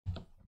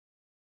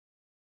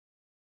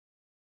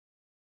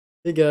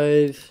Hey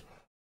guys,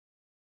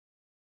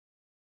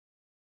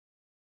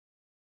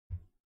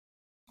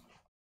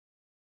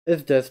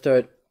 it's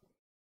Deathstart,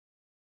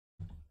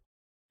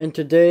 and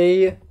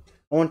today I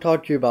want to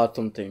talk to you about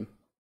something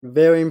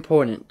very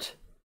important.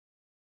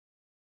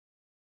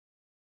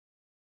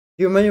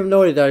 You may have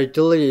noticed that I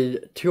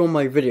deleted two of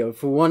my videos,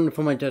 for one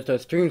from my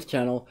Deathdartstreams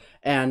channel,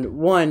 and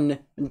one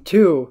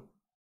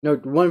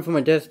from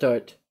my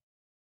Deathdartstreams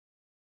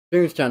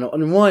channel,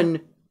 and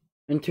one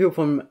and two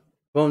from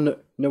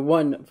the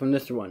one from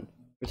this one.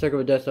 We talk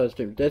about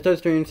Deathdartstreams.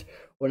 Deathdartstreams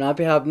will not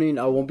be happening.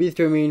 I won't be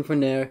streaming from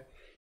there.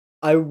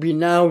 I will be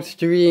now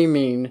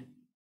streaming.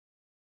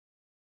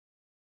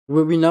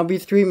 Will we not be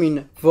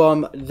streaming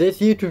from this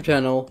YouTube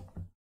channel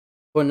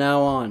from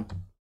now on?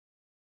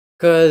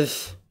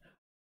 Cause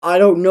I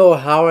don't know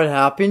how it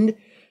happened.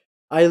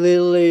 I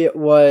literally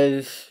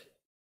was,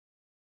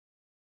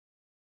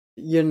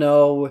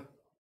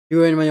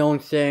 doing my own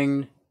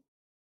thing.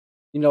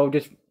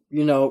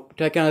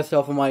 That kind of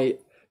stuff on my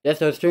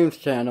Deathdartstreams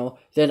channel.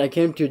 Then I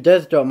came to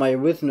Deathstart, my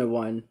original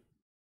one.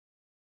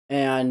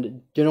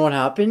 And do you know what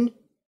happened?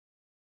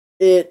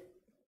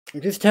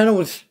 This channel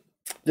was,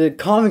 the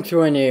comics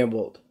were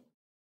enabled.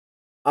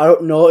 I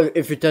don't know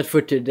if it's just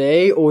for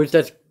today or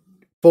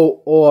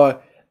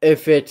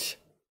if it's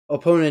a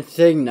permanent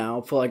thing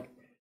now for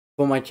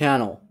my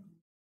channel.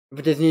 If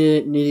it just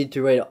needed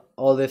to wait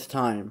all this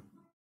time.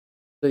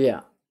 So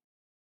yeah.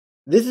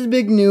 This is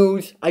big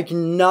news. I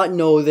cannot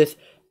know this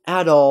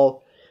at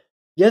all.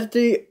 Yes,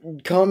 the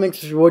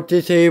comics were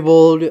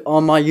disabled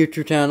on my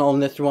YouTube channel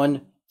on this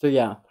one. So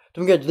yeah.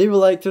 Don't forget to leave a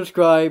like,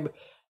 subscribe,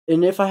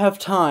 and if I have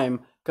time,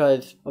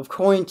 because of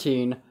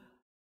quarantine,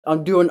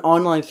 I'm doing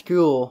online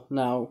school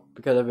now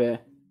because of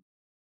it.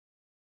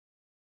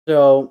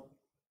 So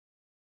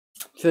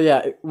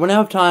yeah, when I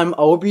have time,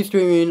 I will be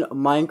streaming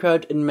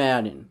Minecraft and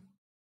Madden.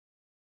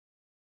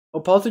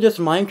 Or possibly just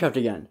Minecraft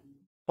again.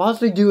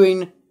 Possibly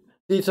doing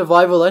the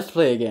Survival Let's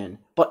Play again.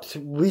 But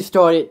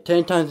restart it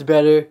 10 times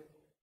better.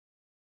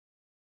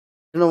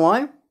 You know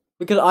why?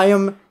 Because I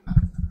am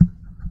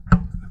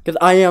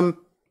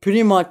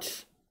pretty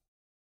much,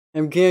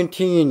 I'm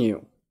guaranteeing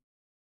you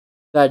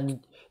that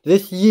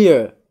this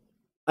year,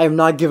 I have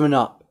not given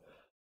up.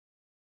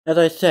 As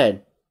I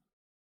said,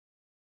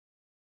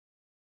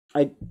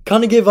 I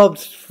kind of gave up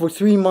for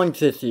 3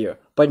 months this year,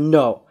 but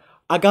no.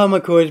 I got my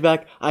courage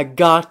back, I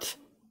got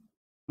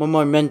my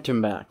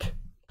momentum back.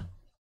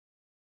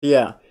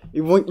 Yeah,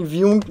 if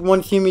you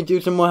want to see me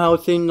do some more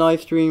housing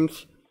live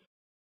streams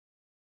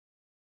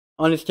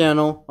on this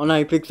channel, on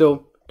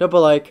iPixel, drop a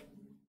like,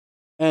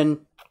 and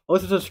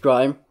also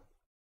subscribe.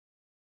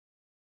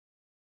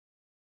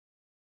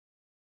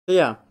 So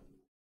yeah.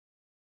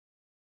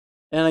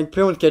 And I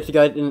pretty much catch you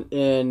guys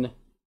in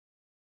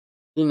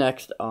the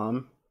next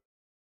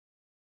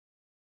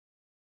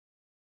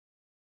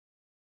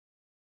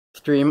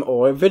stream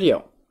or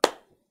video.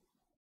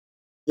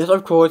 Yes,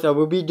 of course, I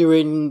will be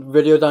doing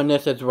videos on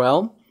this as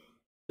well.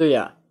 So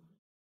yeah.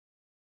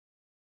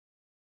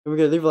 We're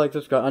gonna leave a like,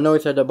 subscribe. I know I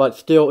said that, but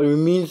still, it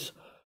means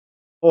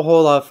a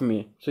whole lot for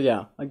me. So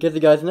yeah, I'll get you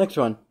guys next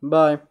one.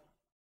 Bye.